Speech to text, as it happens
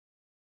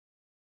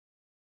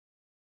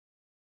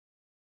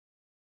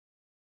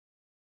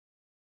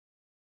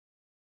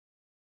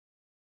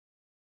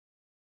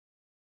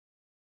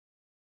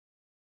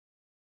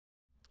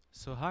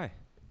So hi,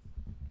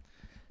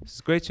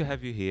 it's great to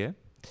have you here.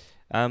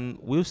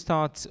 We'll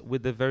start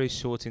with a very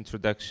short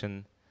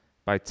introduction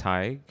by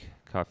Taig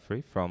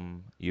Kafri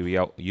from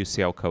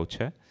UCL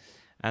Culture,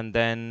 and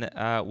then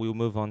we'll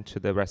move on to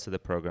the rest of the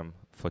program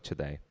for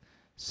today.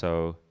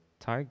 So,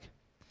 Taig.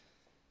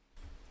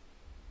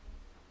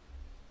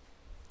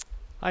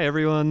 Hi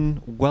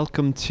everyone,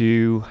 welcome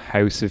to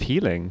House of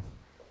Healing.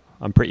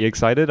 I'm pretty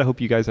excited, I hope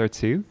you guys are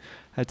too.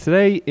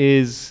 Today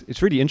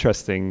it's really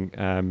interesting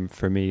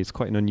for me. It's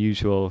quite an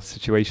unusual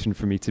situation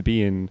for me to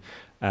be in.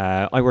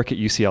 I work at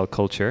UCL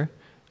Culture,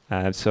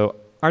 so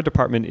our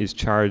department is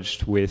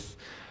charged with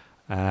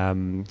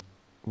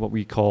what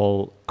we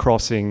call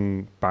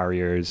crossing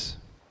barriers,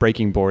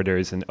 breaking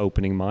borders and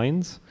opening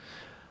minds.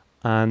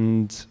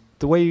 And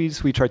the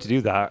ways we try to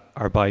do that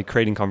are by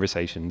creating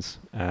conversations,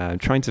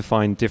 trying to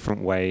find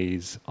different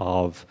ways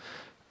of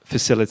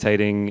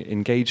facilitating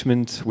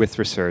engagement with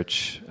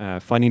research,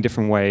 finding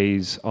different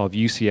ways of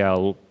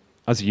UCL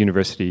as a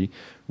university,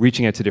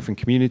 reaching out to different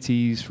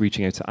communities,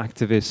 reaching out to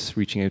activists,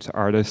 reaching out to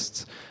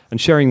artists,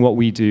 and sharing what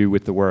we do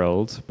with the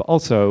world, but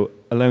also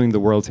allowing the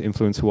world to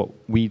influence what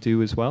we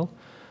do as well.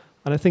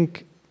 And I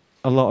think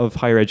a lot of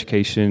higher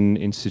education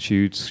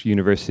institutes,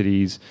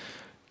 universities,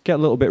 get a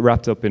little bit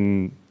wrapped up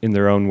in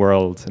their own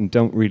world and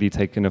don't really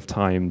take enough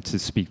time to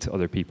speak to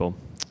other people.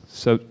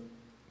 So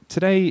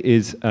today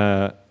is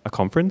a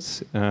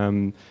conference.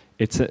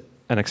 It's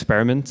an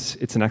experiment,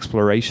 it's an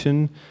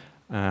exploration,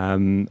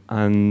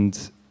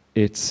 and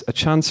it's a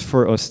chance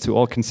for us to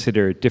all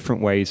consider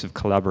different ways of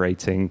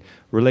collaborating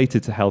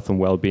related to health and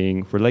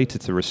well-being,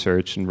 related to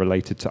research, and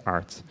related to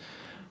art.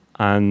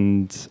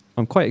 And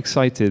I'm quite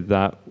excited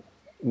that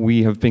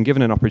we have been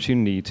given an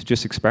opportunity to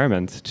just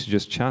experiment, to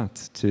just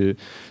chat, to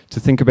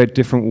think about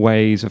different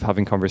ways of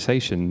having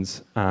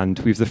conversations. And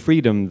we have the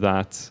freedom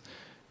that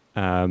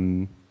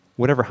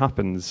whatever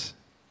happens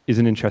is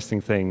an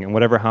interesting thing, and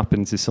whatever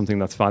happens is something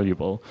that's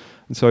valuable.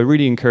 And so I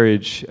really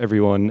encourage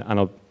everyone, and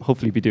I'll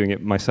hopefully be doing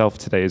it myself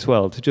today as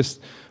well, to just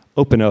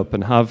open up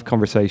and have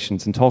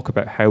conversations and talk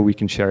about how we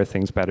can share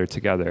things better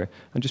together,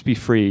 and just be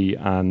free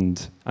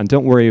and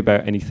don't worry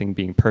about anything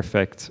being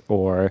perfect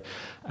or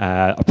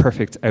a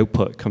perfect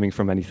output coming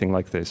from anything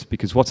like this,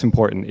 because what's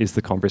important is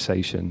the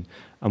conversation.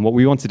 And what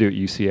we want to do at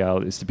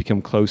UCL is to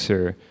become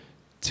closer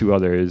to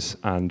others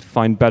and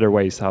find better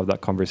ways to have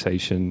that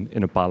conversation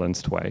in a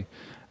balanced way.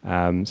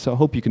 So I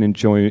hope you can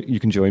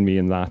join me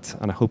in that,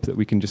 and I hope that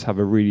we can just have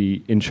a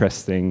really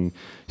interesting,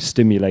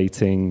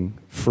 stimulating,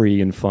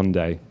 free and fun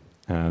day.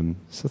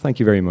 So thank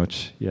you very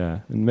much.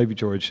 Yeah, and maybe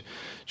George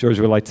would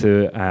like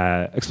to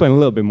explain a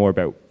little bit more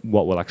about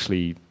what we'll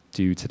actually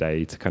do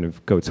today to kind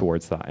of go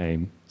towards that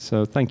aim.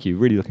 So thank you.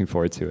 Really looking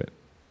forward to it.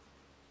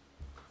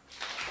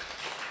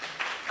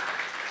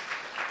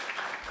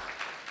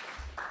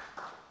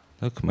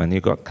 Look, man, you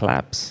got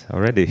claps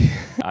already.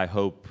 I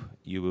hope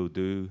you will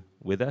do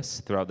with us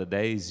throughout the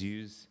days.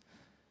 Use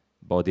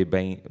body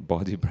brain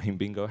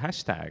bingo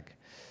hashtag.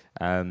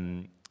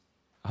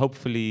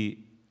 Hopefully,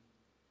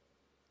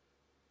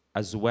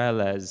 as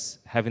well as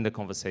having the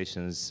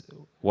conversations,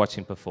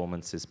 watching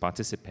performances,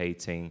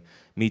 participating,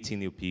 meeting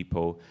new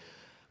people,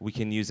 we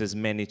can use as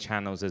many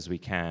channels as we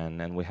can,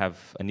 and we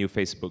have a new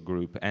Facebook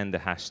group and the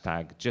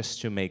hashtag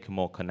just to make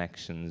more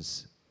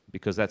connections,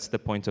 because that's the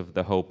point of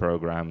the whole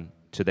program,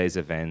 today's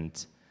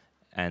event,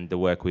 and the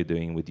work we're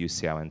doing with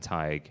UCL and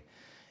Taig,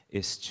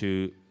 is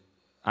to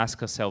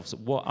ask ourselves,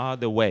 what are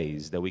the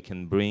ways that we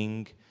can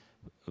bring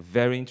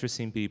very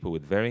interesting people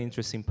with very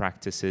interesting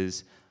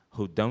practices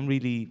who don't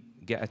really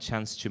get a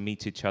chance to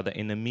meet each other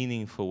in a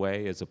meaningful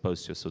way, as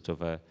opposed to sort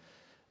of a,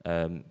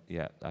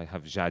 I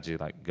have Jaji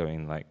like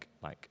going like,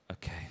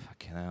 okay,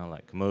 fucking hell,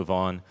 like move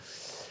on.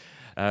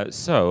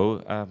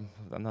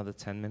 Another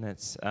 10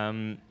 minutes.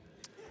 I'll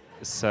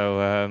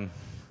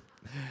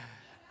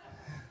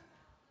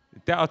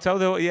tell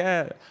the,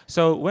 yeah.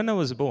 So when I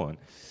was born,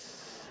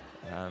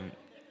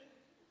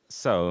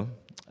 so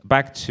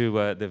back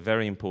to the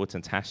very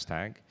important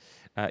hashtag.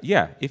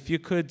 If you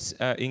could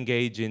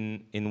engage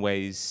in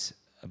ways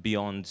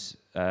beyond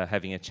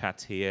having a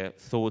chat here,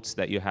 thoughts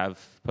that you have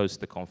post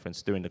the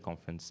conference, during the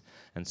conference,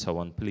 and so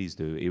on, please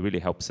do. It really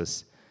helps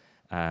us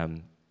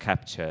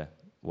capture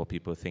what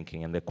people are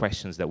thinking and the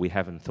questions that we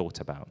haven't thought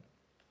about,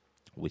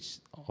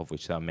 of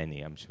which there are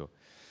many, I'm sure.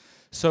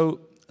 So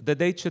the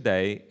day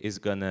today is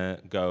gonna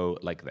go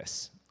like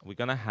this. We're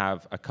gonna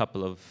have a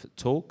couple of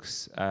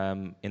talks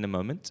in a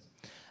moment,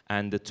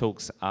 and the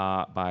talks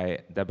are by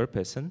Deborah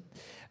Pearson,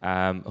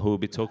 who will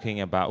be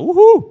talking about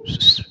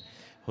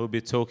who'll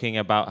be talking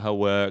about her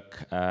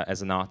work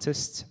as an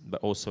artist,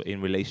 but also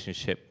in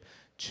relationship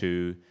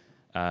to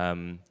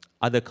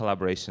other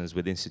collaborations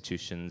with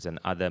institutions and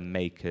other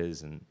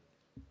makers, and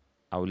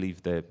I'll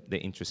leave the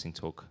interesting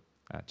talk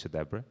to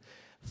Deborah.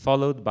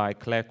 Followed by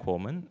Claire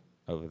Corman,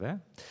 over there,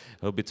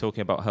 who'll be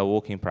talking about her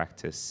walking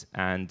practice.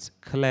 And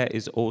Claire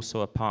is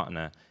also a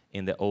partner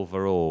in the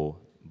overall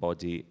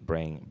Body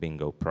Brain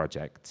Bingo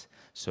project.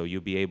 So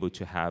you'll be able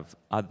to have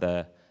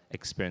other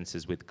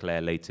experiences with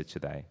Claire later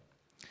today.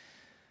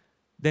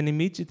 Then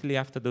immediately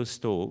after those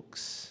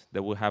talks,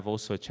 there will have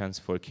also a chance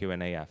for a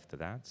Q&A after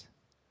that.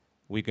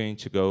 We're going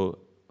to go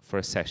for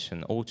a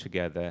session all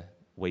together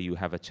where you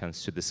have a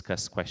chance to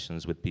discuss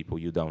questions with people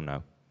you don't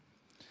know.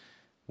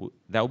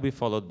 That will be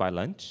followed by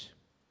lunch.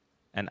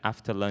 And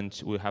after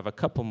lunch, we'll have a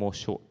couple more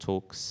short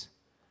talks,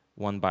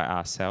 one by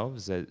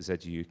ourselves,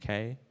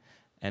 ZU-UK,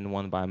 and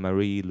one by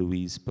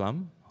Marie-Louise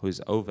Plum,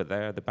 who's over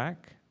there at the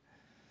back,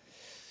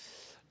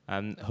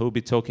 who'll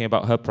be talking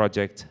about her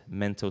project,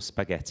 Mental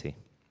Spaghetti.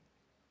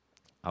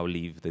 I'll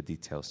leave the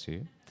details to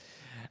you.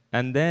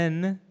 And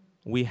then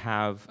we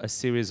have a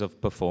series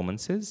of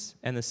performances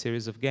and a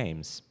series of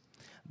games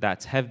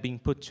that have been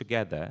put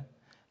together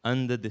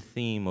under the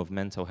theme of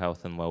mental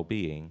health and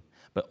well-being,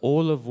 but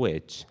all of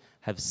which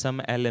have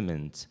some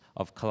element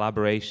of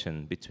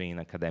collaboration between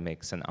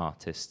academics and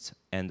artists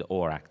and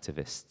or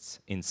activists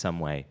in some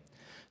way.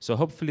 So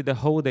hopefully the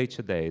whole day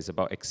today is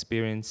about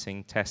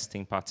experiencing,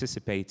 testing,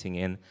 participating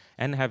in,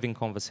 and having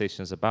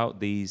conversations about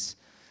these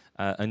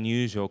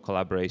unusual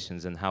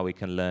collaborations and how we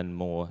can learn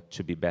more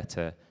to be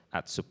better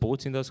at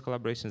supporting those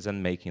collaborations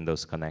and making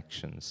those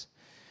connections.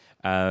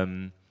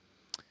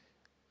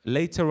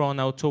 Later on,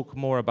 I'll talk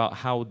more about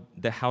how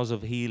the House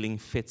of Healing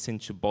fits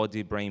into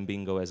Body Brain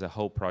Bingo as a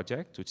whole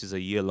project, which is a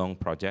year-long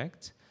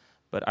project.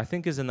 But I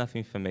think is enough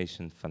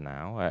information for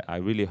now. I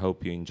really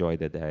hope you enjoy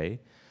the day.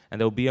 And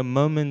there'll be a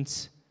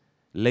moment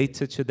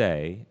later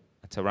today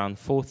at around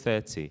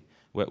 4:30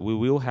 where we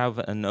will have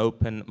an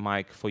open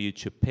mic for you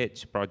to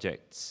pitch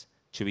projects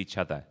to each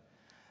other.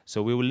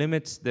 So we will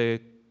limit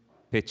the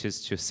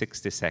pitches to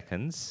 60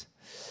 seconds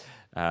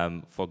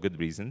for good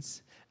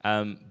reasons.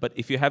 But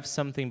if you have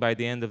something by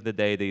the end of the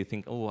day that you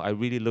think, oh, I'm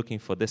really looking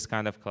for this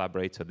kind of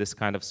collaborator, this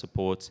kind of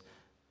support,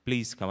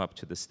 please come up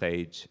to the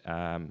stage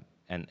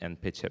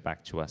and pitch it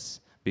back to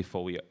us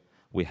before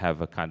we have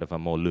a kind of a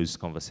more loose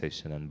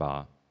conversation and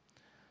bar.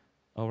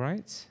 All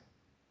right?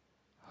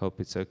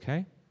 Hope it's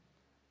okay.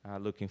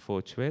 Looking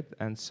forward to it.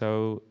 And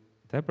so,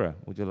 Deborah,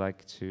 would you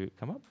like to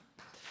come up?